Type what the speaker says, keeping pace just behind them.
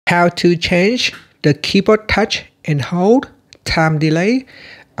How to change the keyboard touch and hold time delay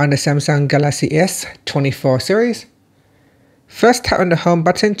on the Samsung Galaxy S24 series. First, tap on the home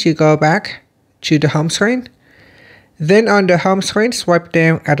button to go back to the home screen. Then on the home screen, swipe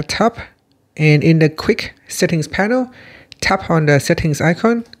down at the top, and in the quick settings panel, tap on the settings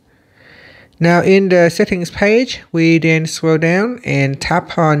icon. Now in the settings page, we then scroll down and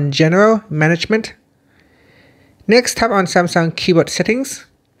tap on General Management. Next, tap on Samsung Keyboard Settings.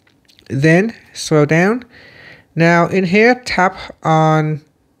 Then scroll down. Now in here, tap on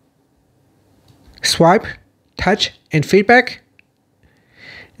Swipe, Touch and Feedback.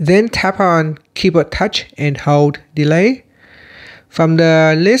 Then tap on Keyboard Touch and Hold Delay. From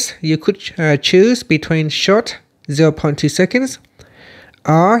the list, you could choose between short 0.2 seconds,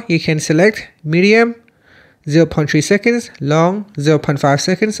 or you can select medium 0.3 seconds, long 0.5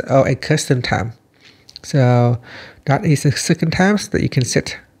 seconds, or a custom time. So that is the second times that you can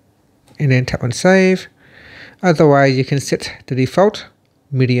set, and then tap on save. Otherwise, you can set the default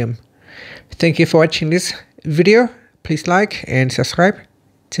medium. Thank you for watching this video. Please like and subscribe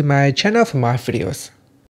to my channel for more videos.